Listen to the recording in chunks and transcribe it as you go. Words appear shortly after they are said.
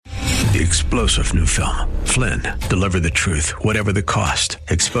The explosive new film, Flynn, deliver the truth, whatever the cost,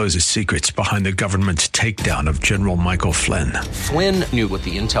 exposes secrets behind the government's takedown of General Michael Flynn. Flynn knew what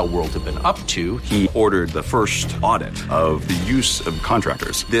the intel world had been up to. He ordered the first audit of the use of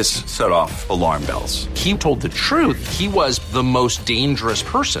contractors. This set off alarm bells. He told the truth. He was the most dangerous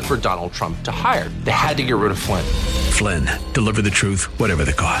person for Donald Trump to hire. They had to get rid of Flynn. Flynn, deliver the truth, whatever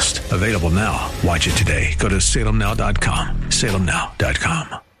the cost. Available now. Watch it today. Go to salemnow.com.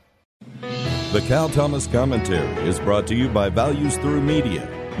 salemnow.com. The Cal Thomas Commentary is brought to you by Values Through Media.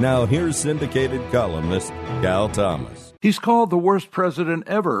 Now here's syndicated columnist Cal Thomas. He's called the worst president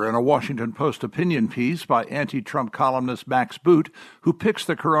ever in a Washington Post opinion piece by anti-Trump columnist Max Boot, who picks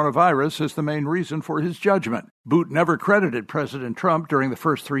the coronavirus as the main reason for his judgment. Boot never credited President Trump during the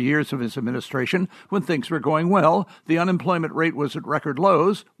first 3 years of his administration when things were going well. The unemployment rate was at record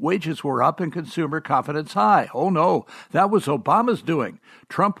lows, wages were up, and consumer confidence high. Oh no, that was Obama's doing.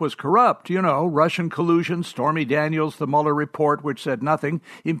 Trump was corrupt, Russian collusion, Stormy Daniels, the Mueller report, which said nothing,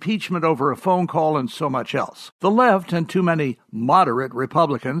 impeachment over a phone call, and so much else. The left and too many moderate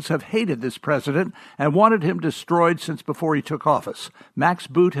Republicans have hated this president and wanted him destroyed since before he took office. Max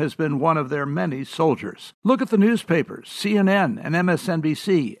Boot has been one of their many soldiers. Look at the newspapers, CNN and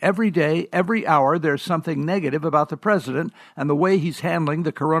MSNBC. Every day, every hour, there's something negative about the president and the way he's handling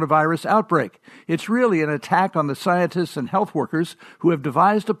the coronavirus outbreak. It's really an attack on the scientists and health workers who have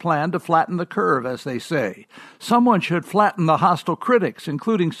devised a plan to flatten the curve, as they say. Someone should flatten the hostile critics,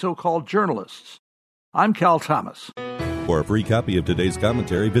 including so-called journalists. I'm Cal Thomas. For a free copy of today's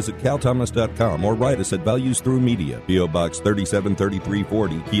commentary, visit calthomas.com or write us at Values Through Media, P.O. Box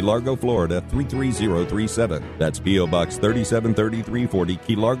 373340, Key Largo, Florida 33037. That's P.O. Box 373340,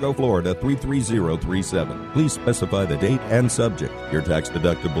 Key Largo, Florida 33037. Please specify the date and subject. Your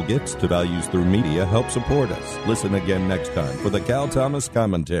tax-deductible gifts to Values Through Media help support us. Listen again next time for the Cal Thomas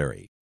Commentary.